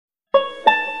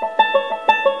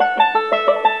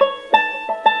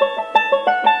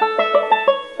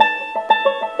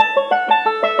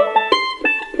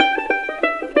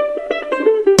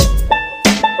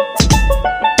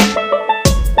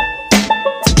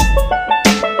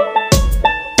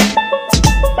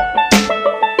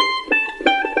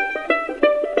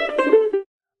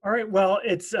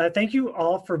it's thank you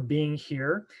all for being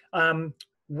here.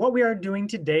 What we are doing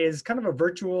today is kind of a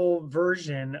virtual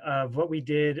version of what we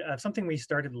did, something we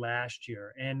started last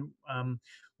year. And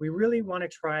we really want to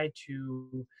try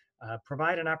to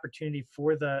provide an opportunity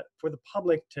for the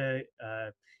public to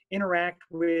interact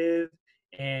with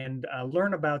and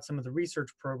learn about some of the research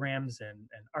programs and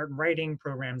art and writing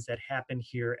programs that happen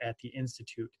here at the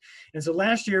Institute. And so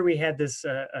last year we had this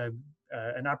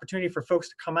an opportunity for folks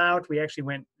to come out. We actually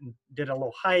went and did a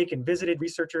little hike and visited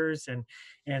researchers and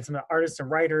some artists and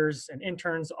writers and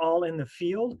interns all in the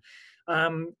field.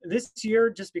 This year,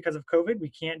 just because of COVID, we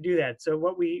can't do that. So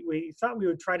what we thought we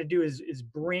would try to do is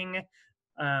bring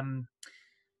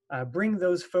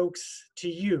those folks to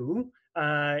you,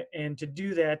 and to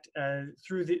do that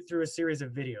through a series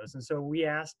of videos. And so we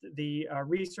asked the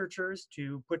researchers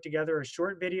to put together a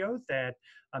short video that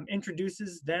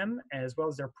introduces them as well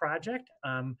as their project.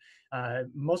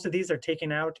 Most of these are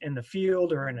taken out in the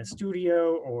field or in a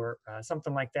studio or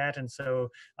something like that. And so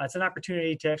it's an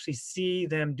opportunity to actually see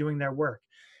them doing their work.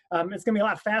 It's going to be a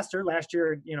lot faster. Last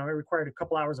year, it required a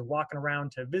couple hours of walking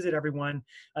around to visit everyone.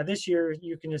 This year,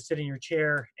 you can just sit in your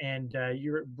chair and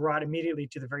you're brought immediately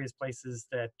to the various places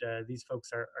that these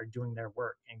folks are doing their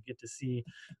work and get to see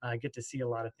a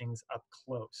lot of things up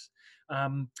close.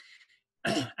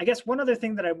 I guess one other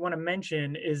thing that I want to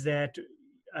mention is that,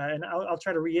 and I'll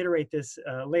try to reiterate this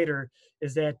later,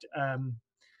 is that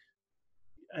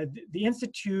the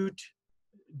Institute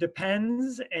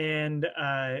depends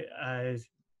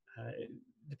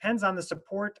depends on the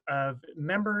support of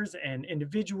members and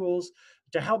individuals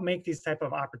to help make these type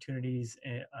of opportunities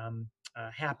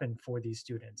happen for these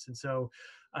students. And so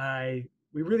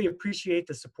we really appreciate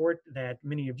the support that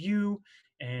many of you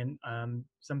and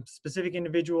some specific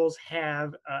individuals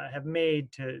have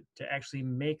made to actually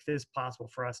make this possible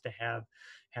for us to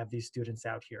have these students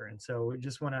out here. And so we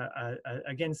just want to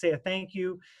again say a thank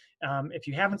you if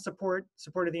you haven't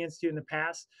supported the Institute in the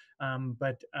past,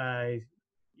 but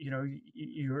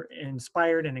you're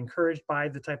inspired and encouraged by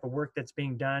the type of work that's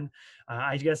being done.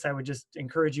 I guess I would just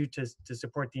encourage you to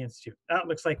support the Institute. It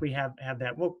looks like we have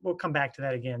that. We'll come back to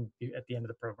that again at the end of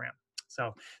the program.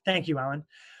 So thank you, Alan.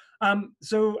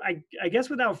 So I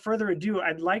guess without further ado,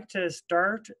 I'd like to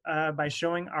start by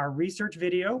showing our research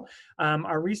video.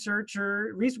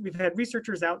 We've had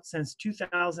researchers out since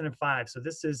 2005. So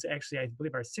this is actually, I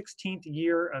believe, our 16th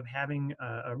year of having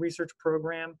a research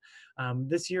program.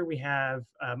 This year we have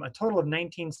a total of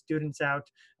 19 students out.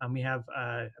 We have,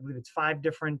 I believe it's 5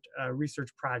 different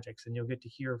research projects, and you'll get to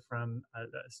hear from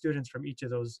the students from each of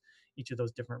those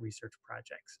different research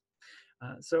projects.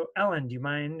 So Ellen, do you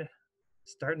mind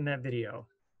starting that video?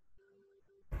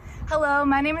 Hello,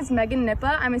 my name is Megan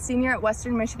Nippa. I'm a senior at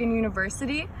Western Michigan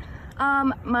University.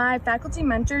 My faculty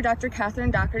mentor, Dr.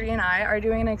 Catherine Doherty, and I are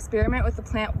doing an experiment with the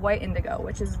plant white indigo,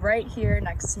 which is right here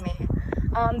next to me.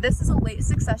 This is a late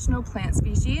successional plant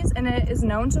species, and it is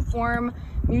known to form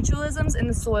mutualisms in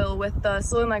the soil with the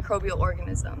soil microbial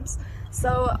organisms.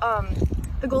 So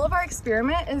the goal of our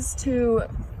experiment is to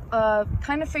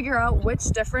kind of figure out which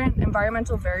different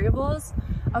environmental variables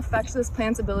affect this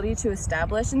plant's ability to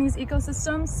establish in these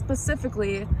ecosystems,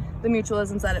 specifically the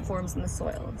mutualisms that it forms in the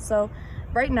soil. So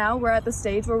right now we're at the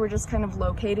stage where we're just kind of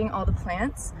locating all the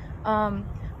plants.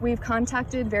 We've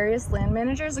contacted various land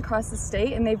managers across the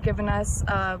state, and they've given us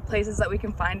places that we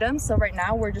can find them. So right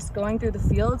now we're just going through the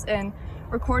fields and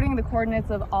recording the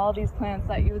coordinates of all these plants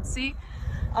that you would see.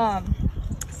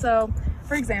 So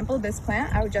for example, this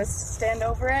plant, I would just stand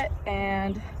over it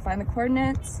and find the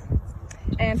coordinates.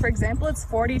 And for example, it's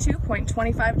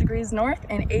 42.25 degrees north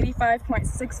and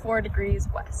 85.64 degrees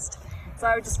west. So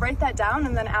I would just write that down,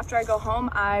 and then after I go home,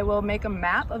 I will make a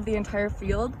map of the entire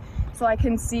field so I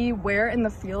can see where in the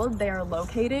field they are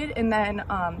located. And then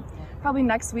probably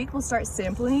next week we'll start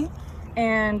sampling,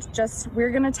 and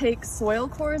we're gonna take soil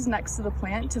cores next to the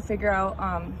plant to figure out,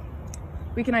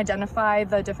 we can identify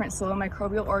the different soil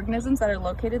microbial organisms that are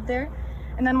located there.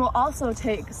 And then we'll also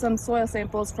take some soil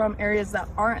samples from areas that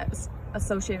aren't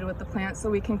associated with the plant, so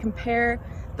we can compare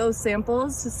those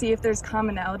samples to see if there's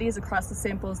commonalities across the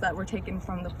samples that were taken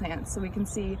from the plant, so we can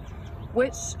see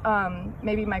which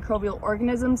maybe microbial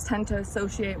organisms tend to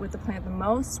associate with the plant the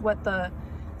most, what the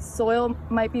soil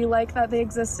might be like that they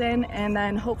exist in, and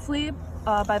then hopefully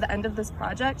by the end of this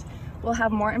project we'll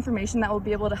have more information that will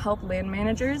be able to help land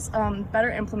managers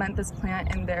better implement this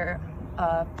plant in their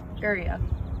area.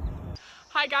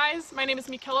 Hi guys, my name is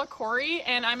Michaela Corey,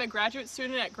 and I'm a graduate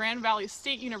student at Grand Valley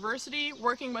State University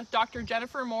working with Dr.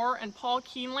 Jennifer Moore and Paul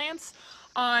Keenlance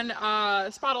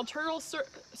on spotted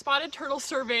turtle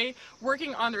survey,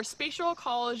 working on their spatial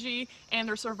ecology and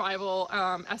their survival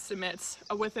estimates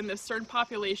within this certain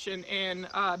population in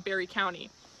Barry County.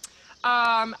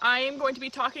 I am going to be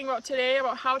talking today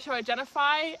about how to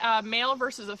identify a male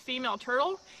versus a female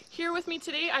turtle. Here with me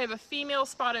today I have a female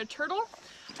spotted turtle.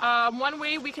 One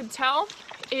way we can tell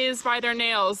is by their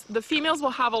nails. The females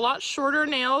will have a lot shorter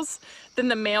nails than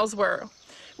the males were.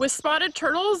 With spotted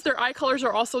turtles, their eye colors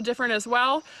are also different as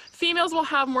well. Females will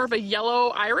have more of a yellow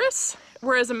iris,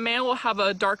 whereas a male will have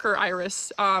a darker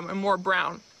iris and more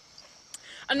brown.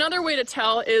 Another way to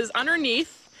tell is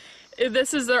underneath.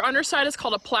 Their underside is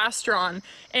called a plastron,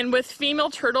 and with female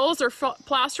turtles, their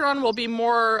plastron will be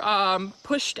more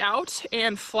pushed out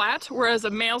and flat, whereas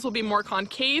the males will be more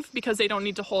concave because they don't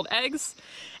need to hold eggs.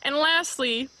 And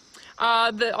lastly,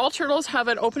 all turtles have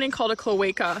an opening called a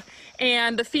cloaca,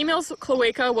 and the female's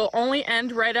cloaca will only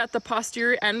end right at the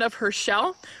posterior end of her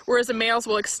shell, whereas the males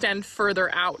will extend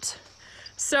further out.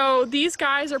 So these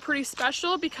guys are pretty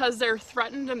special because they're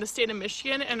threatened in the state of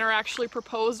Michigan and are actually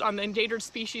proposed on the endangered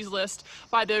species list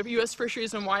by the U.S.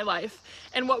 Fisheries and Wildlife.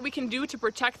 And what we can do to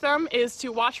protect them is to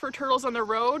watch for turtles on the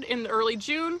road in early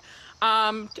June,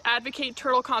 to advocate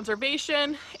turtle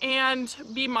conservation, and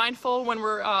be mindful when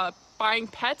we're buying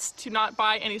pets to not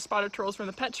buy any spotted turtles from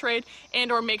the pet trade,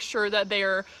 and or make sure that they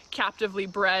are captively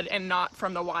bred and not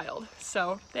from the wild.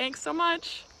 So thanks so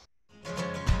much.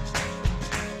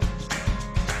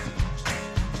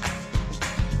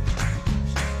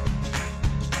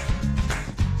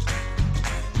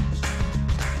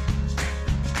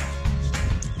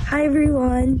 Hi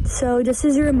everyone, so just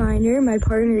as a reminder, my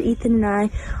partner Ethan and I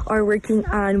are working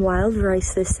on wild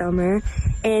rice this summer,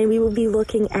 and we will be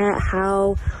looking at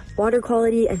how water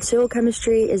quality and soil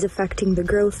chemistry is affecting the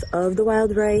growth of the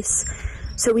wild rice.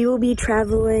 So we will be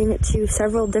traveling to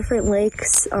several different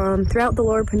lakes throughout the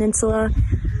Lower Peninsula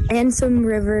and some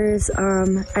rivers,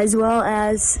 as well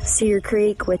as Cedar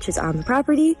Creek, which is on the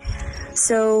property.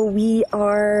 So we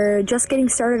are just getting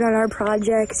started on our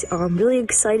project. Really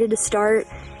excited to start.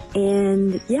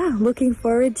 And yeah, looking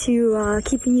forward to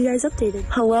keeping you guys updated.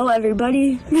 Hello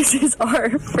everybody, this is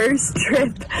our first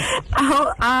trip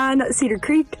out on Cedar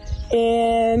Creek,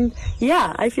 and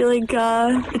yeah, I feel like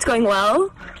it's going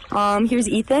well. Here's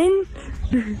Ethan.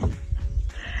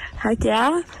 Heck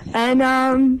yeah.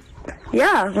 And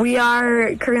yeah, we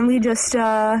are currently just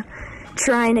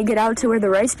trying to get out to where the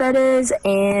rice bed is,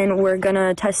 and we're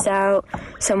gonna test out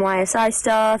some YSI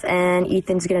stuff, and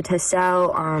Ethan's gonna test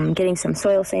out getting some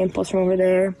soil samples from over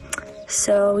there.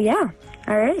 So yeah,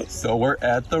 all right. So we're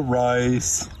at the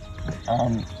rice.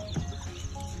 The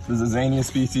Zizania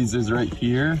species is right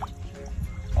here.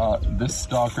 This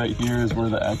stalk right here is where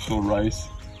the actual rice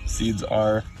seeds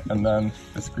are, and then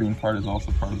this green part is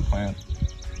also part of the plant.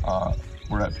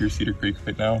 We're at Pure Cedar Creek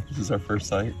right now. This is our first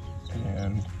site,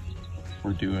 and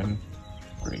we're doing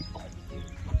great.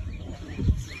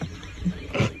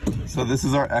 So this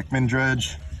is our Ekman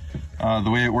dredge.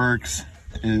 The way it works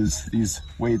is these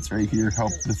weights right here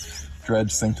help this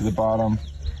dredge sink to the bottom,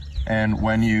 and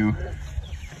when you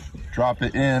drop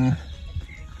it in,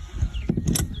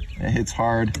 it hits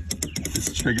hard.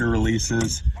 This trigger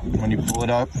releases. When you pull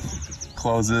it up, it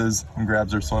closes and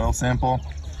grabs our soil sample.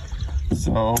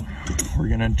 So we're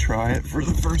gonna try it for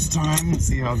the first time and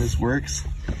see how this works.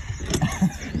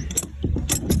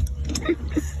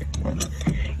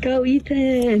 Go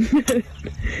Ethan! There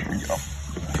we go.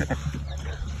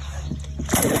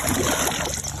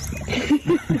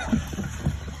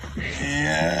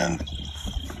 And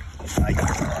my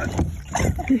God.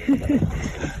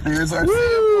 There's our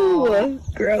sample.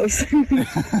 Gross.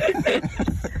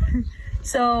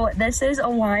 So this is a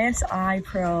YSI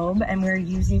probe, and we're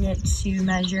using it to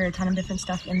measure a ton of different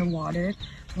stuff in the water.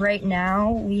 Right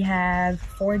now we have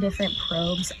 4 different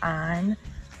probes on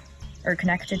or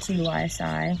connected to the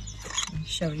YSI. Let me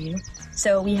show you.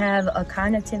 So we have a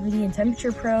conductivity and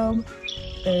temperature probe,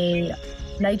 a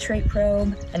nitrate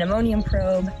probe, an ammonium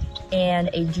probe, and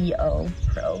a DO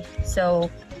probe.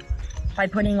 So by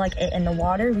putting it in the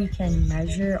water, we can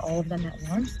measure all of them at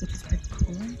once, which is pretty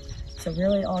cool. So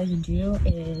really all you do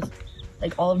is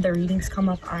all of the readings come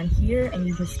up on here, and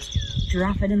you just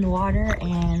drop it in the water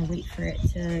and wait for it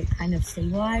to kind of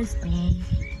stabilize, and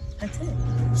that's it.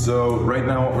 So right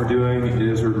now what we're doing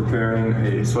is we're preparing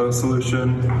a soil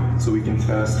solution so we can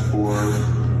test for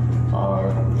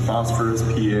phosphorus,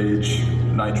 pH,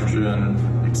 nitrogen,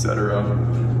 etc.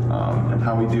 And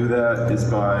how we do that is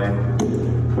by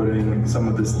putting some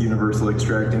of this universal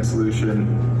extracting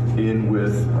solution in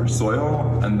with our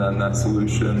soil, and then that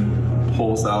solution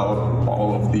pulls out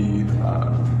all of the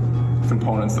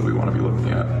components that we want to be looking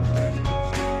at.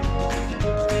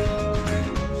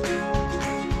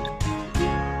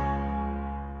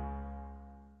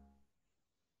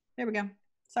 There we go.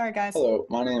 Sorry, guys. Hello,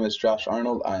 my name is Josh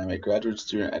Arnold. I am a graduate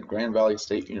student at Grand Valley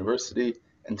State University,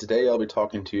 and today I'll be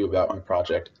talking to you about my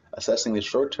project, assessing the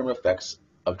short-term effects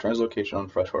of translocation on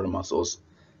freshwater mussels.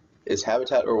 Is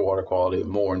habitat or water quality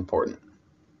more important?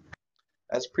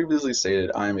 As previously stated,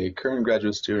 I am a current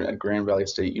graduate student at Grand Valley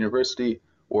State University,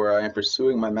 where I am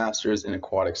pursuing my master's in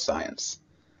aquatic science.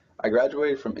 I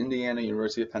graduated from Indiana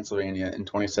University of Pennsylvania in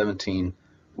 2017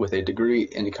 with a degree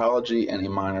in ecology and a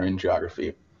minor in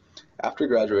geography. After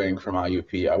graduating from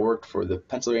IUP, I worked for the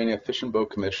Pennsylvania Fish and Boat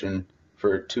Commission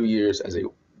for 2 years as a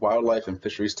wildlife and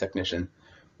fisheries technician,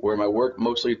 where my work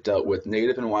mostly dealt with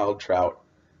native and wild trout,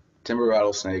 timber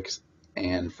rattlesnakes,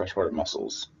 and freshwater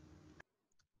mussels.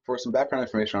 For some background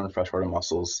information on freshwater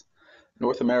mussels,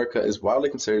 North America is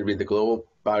widely considered to be the global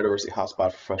biodiversity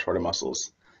hotspot for freshwater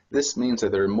mussels. This means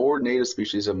that there are more native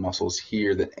species of mussels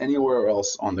here than anywhere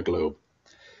else on the globe.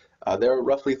 There are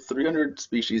roughly 300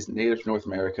 species native to North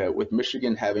America, with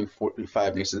Michigan having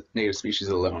 45 native species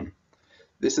alone.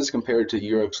 This is compared to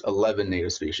Europe's 11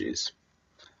 native species.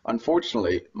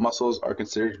 Unfortunately, mussels are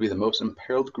considered to be the most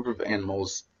imperiled group of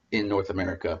animals in North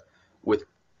America, with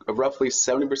roughly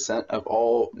 70% of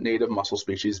all native mussel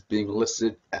species being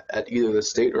listed at either the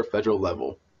state or federal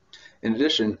level. In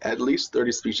addition, at least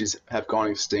 30 species have gone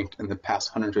extinct in the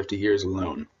past 150 years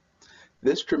alone.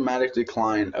 This dramatic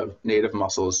decline of native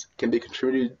mussels can be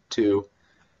contributed to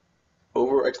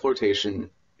overexploitation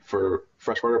for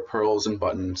freshwater pearls and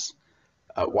buttons,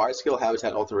 wide-scale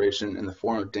habitat alteration in the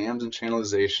form of dams and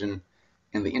channelization,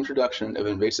 and the introduction of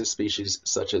invasive species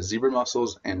such as zebra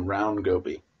mussels and round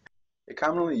goby. A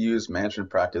commonly used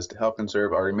management practice to help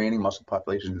conserve our remaining mussel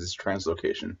populations is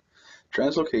translocation.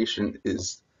 Translocation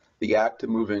is the act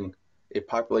of moving a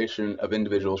population of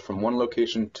individuals from one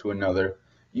location to another,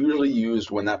 usually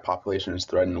used when that population is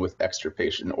threatened with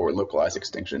extirpation or localized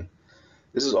extinction.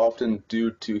 This is often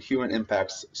due to human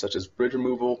impacts such as bridge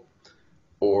removal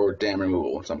or dam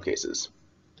removal in some cases.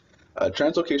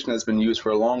 Translocation has been used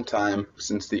for a long time,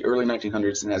 since the early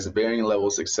 1900s, and has varying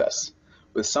levels of success,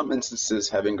 with some instances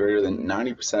having greater than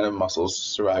 90% of mussels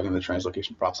surviving the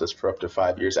translocation process for up to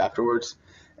 5 years afterwards,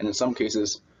 and in some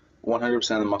cases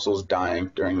 100% of the mussels dying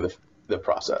during the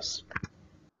process.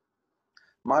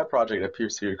 My project at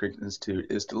Pierce Cedar Creek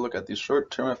Institute is to look at the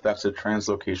short-term effects of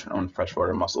translocation on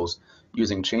freshwater mussels,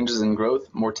 using changes in growth,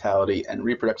 mortality, and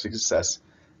reproductive success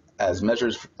as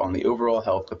measures on the overall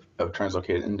health of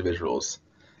translocated individuals.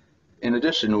 In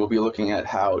addition, we'll be looking at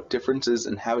how differences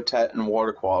in habitat and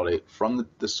water quality from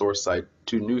the source site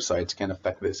to new sites can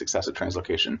affect the success of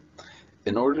translocation.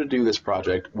 In order to do this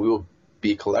project, we will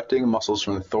be collecting mussels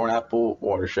from the Thornapple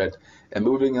watershed and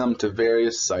moving them to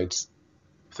various sites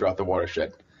throughout the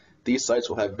watershed. These sites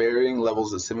will have varying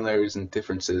levels of similarities and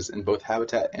differences in both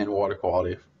habitat and water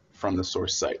quality from the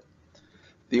source site.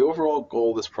 The overall goal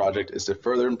of this project is to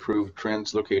further improve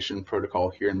translocation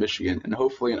protocol here in Michigan and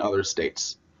hopefully in other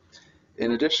states.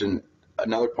 In addition,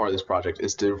 another part of this project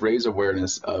is to raise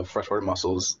awareness of freshwater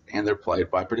mussels and their plight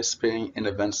by participating in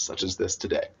events such as this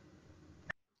today.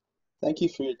 Thank you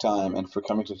for your time and for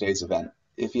coming to today's event.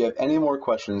 If you have any more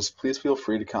questions, please feel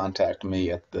free to contact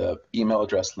me at the email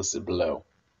address listed below.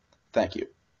 Thank you.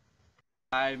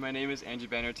 Hi, my name is Andrew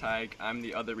Banner-Teig. I'm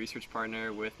the other research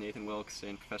partner with Nathan Wilkes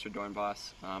and Professor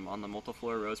Dornbos on the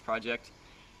Multiflora Rose project.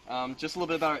 Just a little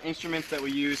bit about our instruments that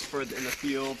we use in the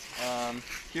field.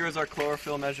 Here is our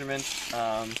chlorophyll measurement.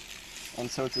 And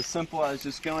so it's as simple as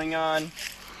just going on,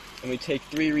 and we take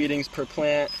 3 readings per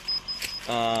plant.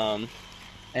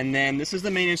 And then this is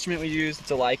the main instrument we use. It's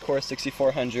a Lycor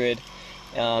 6400.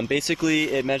 Basically,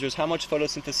 it measures how much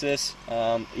photosynthesis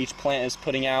each plant is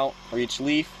putting out, or each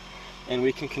leaf, and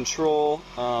we can control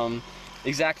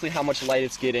exactly how much light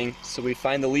it's getting. So we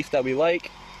find the leaf that we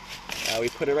like, we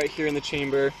put it right here in the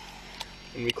chamber,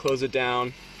 and we close it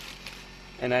down.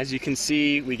 And as you can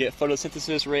see, we get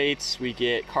photosynthesis rates, we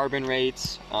get carbon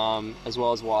rates, as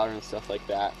well as water and stuff like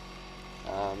that.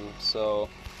 So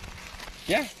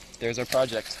yeah, there's our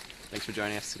project. Thanks for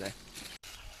joining us today.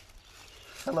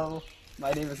 Hello,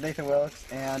 my name is Nathan Wilkes,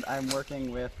 and I'm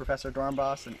working with Professor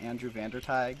Dornbos and Andrew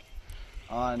Vanderteig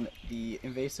on the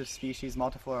invasive species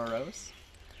Multiflora rose.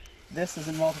 This is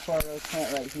a Multiflora rose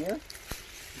plant right here.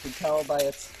 You can tell by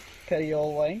its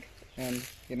petiole length and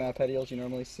the amount of petioles you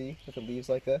normally see with the leaves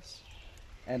like this,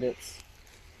 and its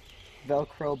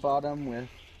Velcro bottom with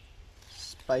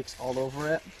spikes all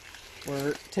over it.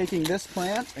 We're taking this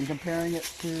plant and comparing it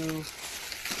to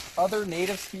other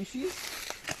native species,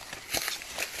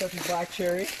 such as black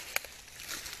cherry,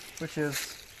 which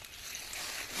is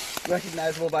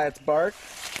recognizable by its bark,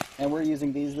 and we're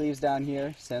using these leaves down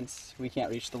here since we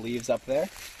can't reach the leaves up there.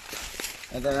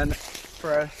 And then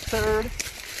For our third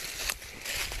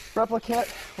replicate,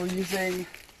 we're using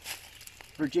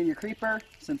Virginia creeper,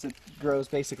 since it grows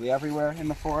basically everywhere in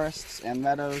the forests and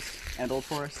meadows and old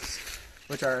forests,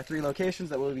 which are 3 locations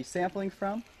that we'll be sampling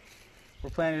from. We're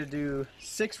planning to do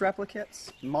 6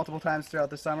 replicates multiple times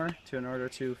throughout the summer in order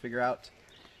to figure out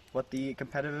what the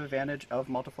competitive advantage of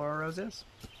multiflora rose is.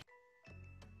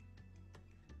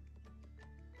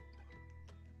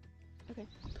 Okay.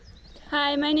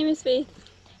 Hi, my name is Faith.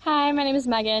 Hi, my name is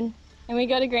Megan, and we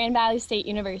go to Grand Valley State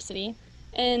University.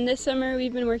 And this summer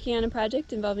we've been working on a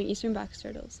project involving eastern box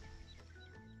turtles.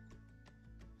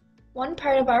 One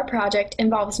part of our project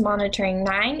involves monitoring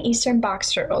 9 eastern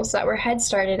box turtles that were head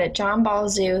started at John Ball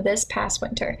Zoo this past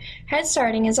winter. Head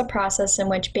starting is a process in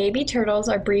which baby turtles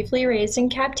are briefly raised in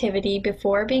captivity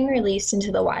before being released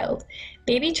into the wild.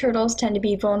 Baby turtles tend to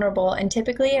be vulnerable and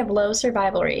typically have low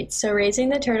survival rates, so raising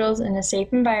the turtles in a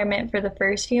safe environment for the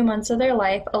first few months of their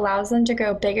life allows them to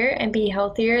grow bigger and be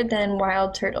healthier than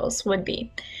wild turtles would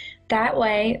be. That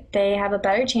way, they have a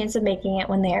better chance of making it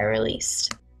when they are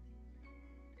released.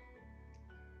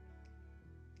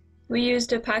 We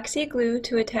used epoxy glue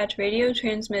to attach radio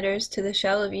transmitters to the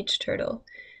shell of each turtle.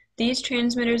 These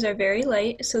transmitters are very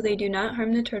light, so they do not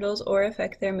harm the turtles or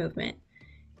affect their movement.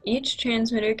 Each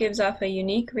transmitter gives off a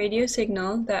unique radio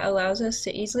signal that allows us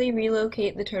to easily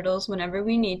relocate the turtles whenever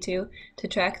we need to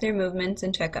track their movements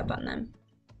and check up on them.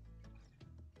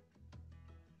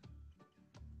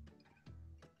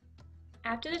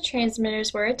 After the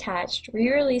transmitters were attached,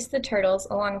 we released the turtles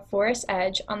along a forest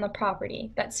edge on the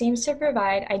property that seems to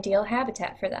provide ideal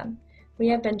habitat for them. We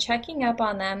have been checking up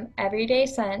on them every day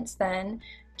since then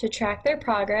to track their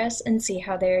progress and see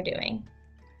how they are doing.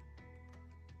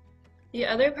 The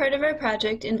other part of our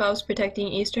project involves protecting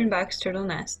eastern box turtle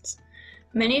nests.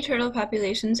 Many turtle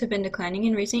populations have been declining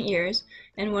in recent years,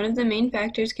 and one of the main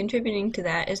factors contributing to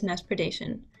that is nest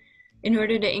predation. In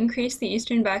order to increase the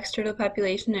eastern box turtle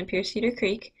population at Pure Cedar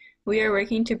Creek, we are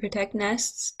working to protect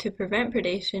nests to prevent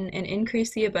predation and increase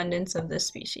the abundance of this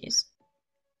species.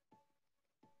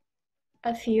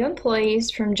 A few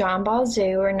employees from John Ball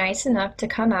Zoo were nice enough to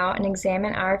come out and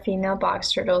examine our female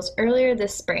box turtles earlier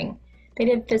this spring. They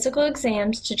did physical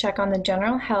exams to check on the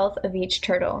general health of each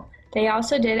turtle. They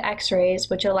also did x-rays,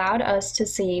 which allowed us to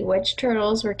see which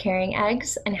turtles were carrying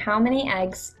eggs and how many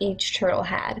eggs each turtle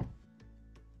had.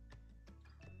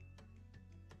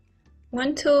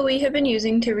 One tool we have been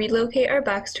using to relocate our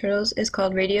box turtles is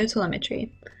called radio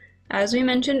telemetry. As we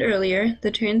mentioned earlier, the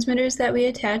transmitters that we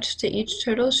attach to each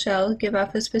turtle's shell give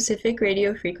off a specific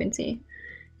radio frequency.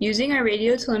 Using our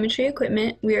radio telemetry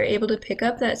equipment, we are able to pick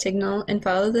up that signal and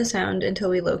follow the sound until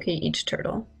we locate each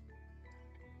turtle.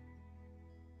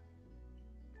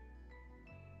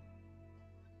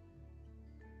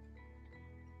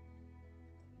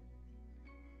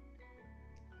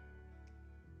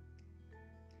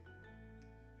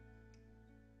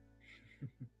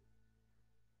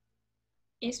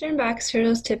 Eastern box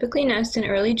turtles typically nest in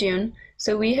early June,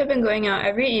 so we have been going out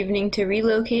every evening to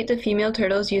relocate the female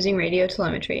turtles using radio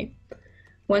telemetry.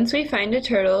 Once we find a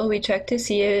turtle, we check to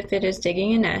see if it is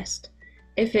digging a nest.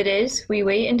 If it is, we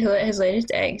wait until it has laid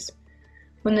its eggs.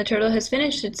 When the turtle has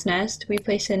finished its nest, we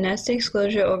place a nest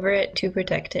exclosure over it to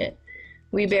protect it.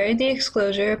 We bury the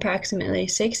exclosure approximately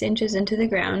 6 inches into the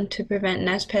ground to prevent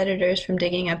nest predators from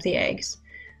digging up the eggs.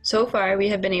 So far, we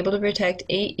have been able to protect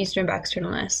 8 eastern box turtle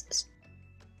nests.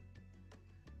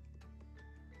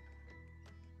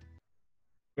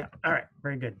 Yeah. All right.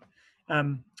 Very good.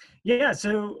 Yeah.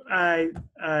 So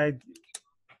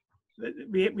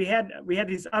we had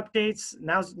these updates.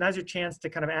 Now's your chance to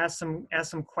kind of ask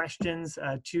some questions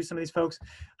to some of these folks.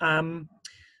 I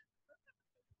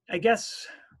guess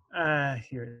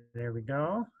there we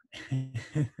go.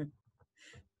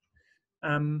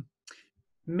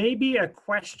 Maybe a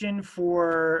question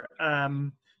for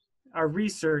our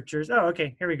researchers. Oh,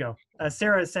 okay. Here we go.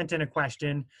 Sarah sent in a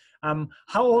question.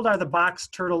 How old are the box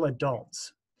turtle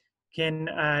adults? Can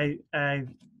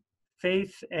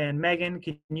Faith and Megan,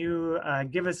 can you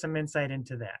give us some insight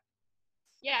into that?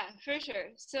 Yeah, for sure.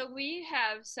 So we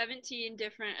have 17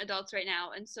 different adults right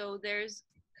now, and so there's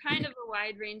kind of a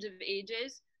wide range of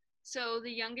ages. So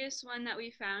the youngest one that we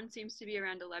found seems to be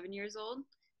around 11 years old,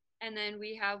 and then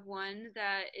we have one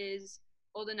that is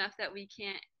old enough that we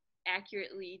can't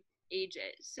accurately age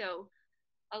it. So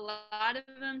a lot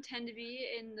of them tend to be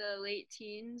in the late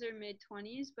teens or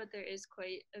mid-20s, but there is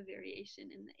quite a variation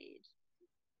in the age.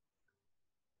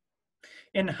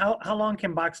 And how long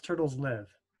can box turtles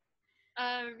live?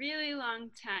 A really long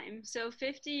time. So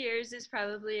 50 years is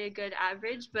probably a good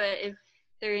average, but if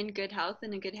they're in good health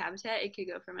and a good habitat, it could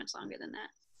go for much longer than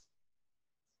that.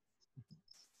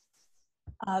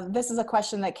 This is a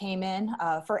question that came in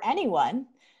for anyone.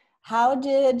 How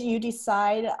did you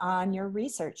decide on your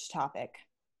research topic?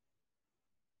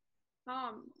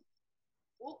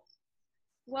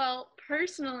 Well,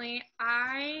 personally,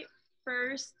 I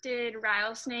first did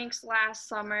rattlesnakes last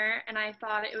summer, and I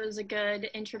thought it was a good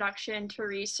introduction to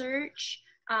research,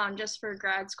 just for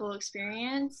grad school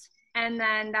experience. And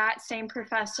then that same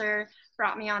professor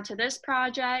brought me onto this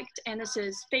project, and this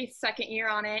is Faith's second year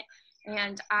on it,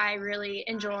 and I really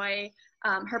enjoy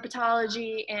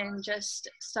herpetology and just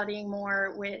studying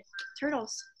more with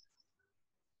turtles.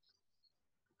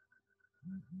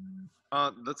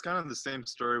 That's kind of the same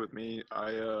story with me.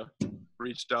 I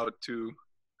reached out to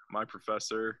my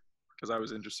professor because I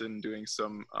was interested in doing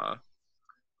some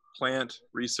plant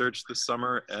research this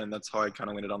summer, and that's how I kind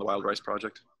of landed on the wild rice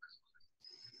project.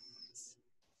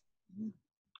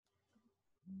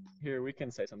 Here, we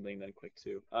can say something then quick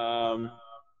too.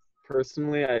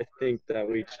 Personally, I think that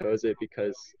we chose it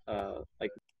because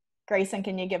like Grayson,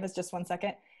 can you give us just 1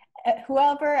 second?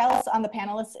 Whoever else on the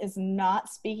panelists is not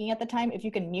speaking at the time, if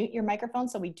you can mute your microphone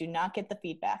so we do not get the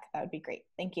feedback, that would be great.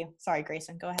 Thank you. Sorry,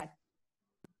 Grayson, go ahead.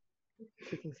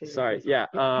 Sorry, yeah.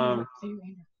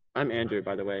 I'm Andrew,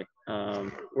 by the way.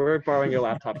 We're borrowing your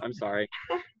laptop. I'm sorry.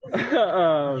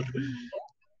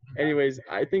 Anyways,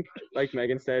 I think, like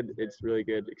Megan said, it's really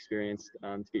good experience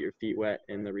to get your feet wet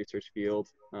in the research field,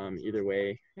 either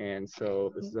way. And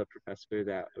so this is a professor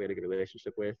that we had a good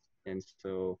relationship with, and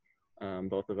so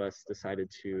both of us decided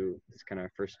to, this is kind of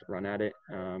our first run at it.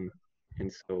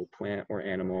 And so plant or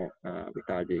animal, we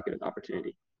thought it'd be a good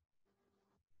opportunity.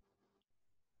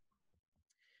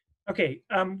 Okay,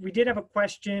 we did have a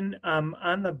question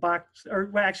on the box,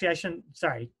 or well, actually, I shouldn't.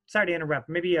 Sorry to interrupt.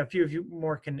 Maybe a few of you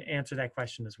more can answer that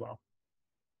question as well.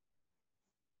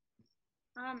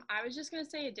 I was just gonna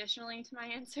say, additionally to my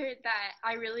answer, that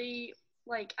I really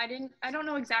I don't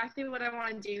know exactly what I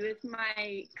want to do with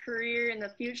my career in the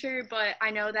future, but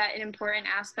I know that an important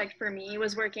aspect for me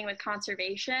was working with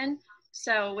conservation.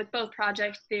 So with both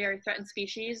projects, they are threatened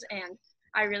species, and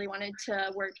I really wanted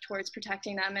to work towards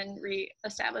protecting them and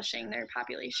re-establishing their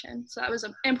population. So that was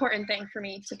an important thing for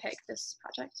me to pick this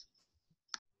project.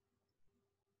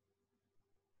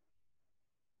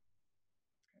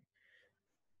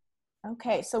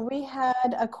 Okay, so we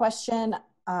had a question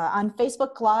on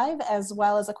Facebook Live, as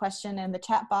well as a question in the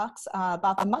chat box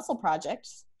about the mussel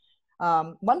projects.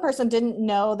 One person didn't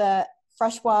know that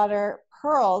freshwater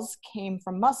pearls came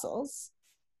from mussels.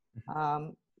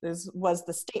 This was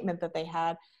the statement that they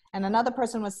had. And another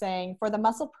person was saying, for the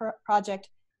mussel project,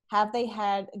 have they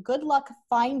had good luck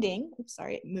finding, oops,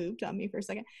 sorry, it moved on me for a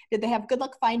second. Did they have good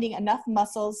luck finding enough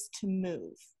mussels to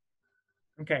move?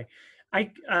 Okay,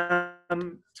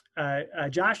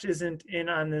 Josh isn't in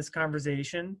on this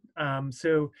conversation,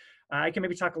 so I can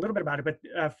maybe talk a little bit about it,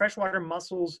 but freshwater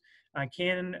mussels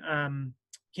can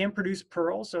produce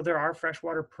pearls, so there are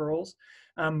freshwater pearls.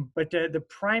 But the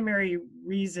primary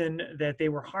reason that they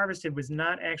were harvested was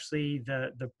not actually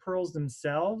the pearls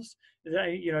themselves.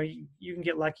 You know, you can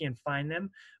get lucky and find them,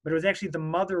 but it was actually the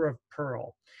mother of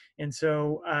pearl. And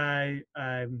so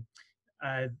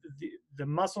the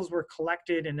mussels were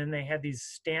collected, and then they had these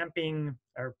stamping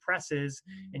or presses,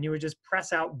 and you would just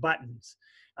press out buttons.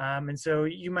 And so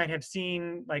you might have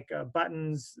seen like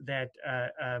buttons that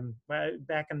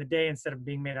back in the day, instead of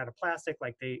being made out of plastic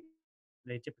like they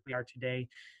typically are today,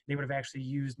 they would have actually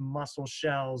used mussel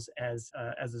shells as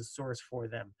a source for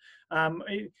them.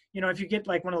 You know, if you get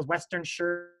like one of those Western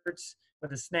shirts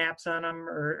with the snaps on them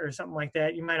or something like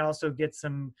that, you might also get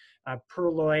some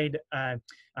pearloid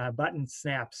button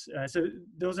snaps. So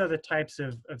those are the types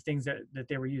of things that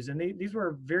they were using. These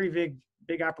were very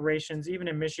big operations, even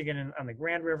in Michigan and on the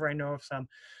Grand River. I know of some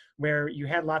where you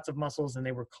had lots of mussels and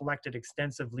they were collected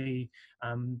extensively,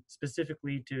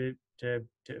 specifically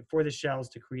for the shells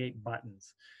to create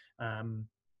buttons.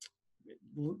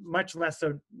 Much less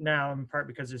so now, in part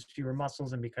because there's fewer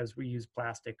mussels and because we use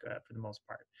plastic for the most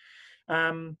part.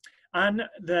 On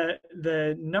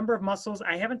the number of mussels,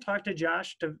 I haven't talked to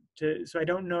Josh so I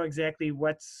don't know exactly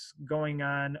what's going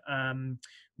on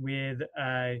with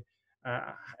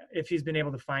if he's been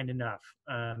able to find enough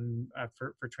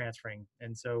for transferring.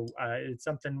 And so it's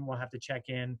something we'll have to check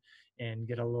in and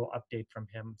get a little update from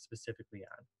him specifically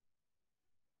on.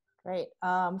 Great.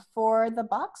 For the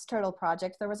box turtle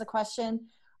project, there was a question,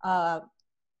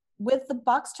 with the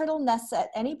box turtle nests at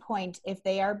any point, if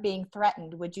they are being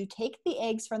threatened, would you take the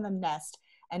eggs from the nest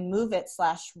and move it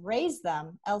 / raise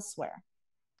them elsewhere?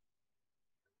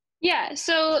 Yeah,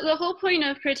 so the whole point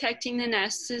of protecting the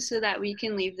nests is so that we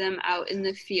can leave them out in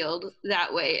the field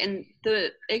that way. And the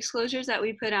exclosures that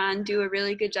we put on do a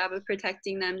really good job of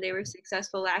protecting them. They were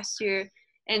successful last year,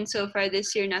 and so far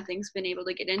this year, nothing's been able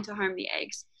to get in to harm the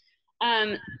eggs.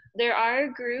 There are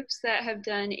groups that have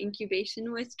done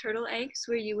incubation with turtle eggs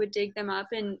where you would dig them up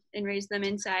and raise them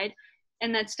inside.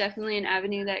 And that's definitely an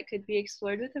avenue that could be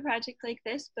explored with a project like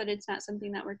this, but it's not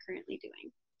something that we're currently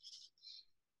doing.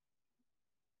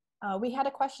 We had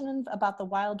a question about the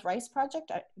wild rice project.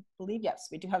 I believe, yes,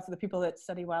 we do have the people that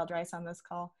study wild rice on this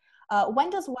call. When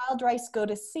does wild rice go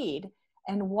to seed,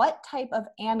 and what type of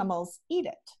animals eat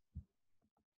it?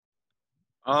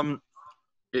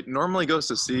 It normally goes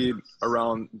to seed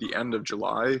around the end of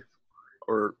July,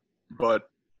 but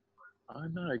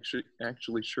I'm not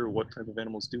actually sure what type of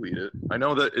animals do eat it. I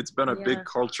know that it's been a big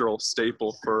cultural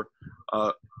staple for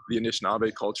the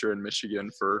Anishinaabe culture in Michigan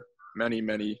for many,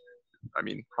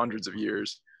 hundreds of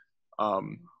years.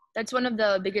 That's one of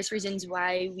the biggest reasons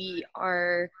why we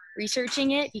are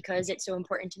researching it, because it's so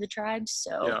important to the tribes.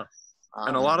 So yeah,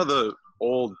 and a lot of the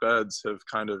old beds have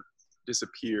kind of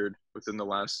disappeared within the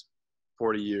last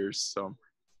 40 years, so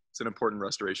it's an important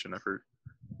restoration effort.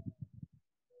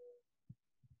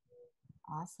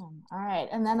 Awesome. All right,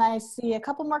 and then I see a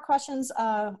couple more questions.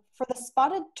 For the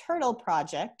spotted turtle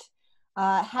project,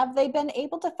 have they been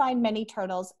able to find many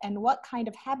turtles, and what kind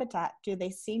of habitat do they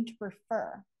seem to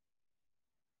prefer?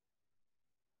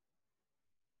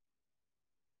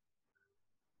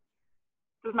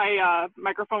 Does my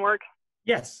microphone work?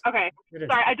 Yes. Okay.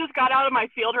 Sorry, I just got out of my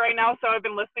field right now, so I've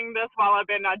been listening to this while I've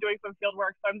been doing some field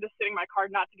work. So I'm just sitting my car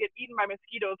not to get eaten by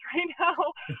mosquitoes right now.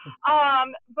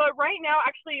 But right now,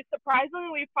 actually,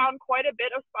 surprisingly, we found quite a bit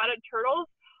of spotted turtles.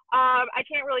 I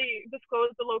can't really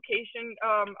disclose the location,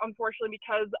 unfortunately,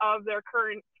 because of their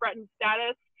current threatened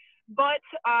status. But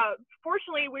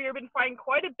fortunately, we have been finding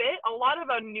quite a bit, a lot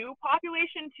of a new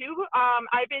population too.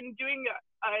 I've been doing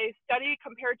a study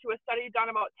compared to a study done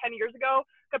about 10 years ago,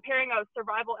 comparing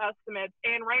survival estimates.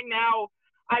 And right now,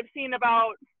 I've seen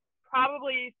about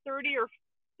probably 30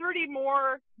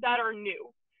 more that are new,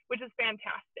 which is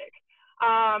fantastic.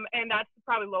 And that's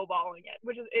probably lowballing it,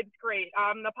 it's great.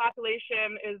 The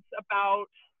population is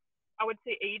about, I would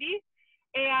say 80.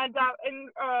 And in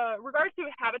regards to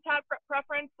habitat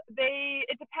preference,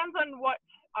 it depends on what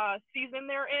season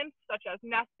they're in, such as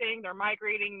nesting, they're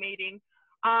migrating, mating.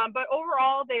 But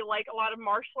overall, they like a lot of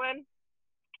marshland,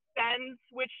 fens,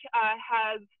 which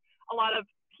has a lot of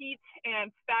peat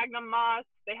and sphagnum moss.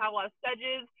 They have a lot of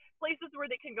sedges, places where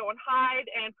they can go and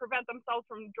hide and prevent themselves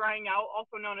from drying out,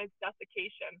 also known as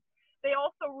desiccation. They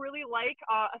also really like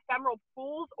ephemeral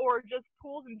pools or just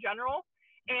pools in general.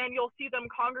 And you'll see them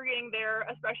congregating there,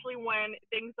 especially when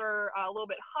things are a little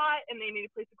bit hot and they need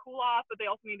a place to cool off, but they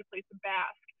also need a place to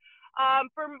bask.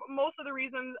 For most of the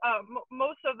reasons,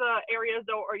 most of the areas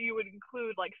though, you would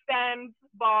include like fens,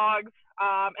 bogs,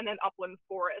 and then upland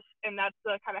forests, and that's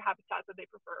the kind of habitat that they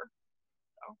prefer.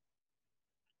 So,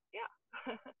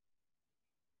 yeah.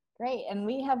 Great, and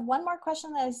we have one more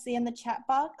question that I see in the chat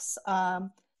box.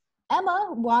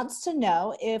 Emma wants to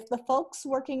know if the folks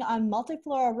working on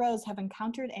multiflora rows have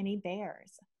encountered any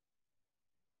bears.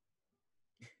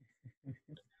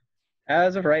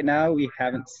 As of right now, we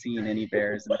haven't seen any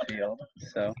bears in the field,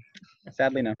 so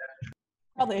sadly no.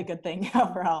 Probably a good thing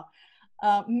overall.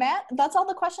 Matt, that's all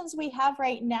the questions we have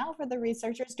right now for the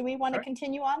researchers. Do we want to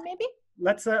continue on maybe?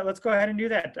 Let's go ahead and do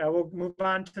that. We'll move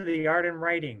on to the art and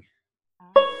writing.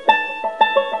 All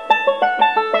right.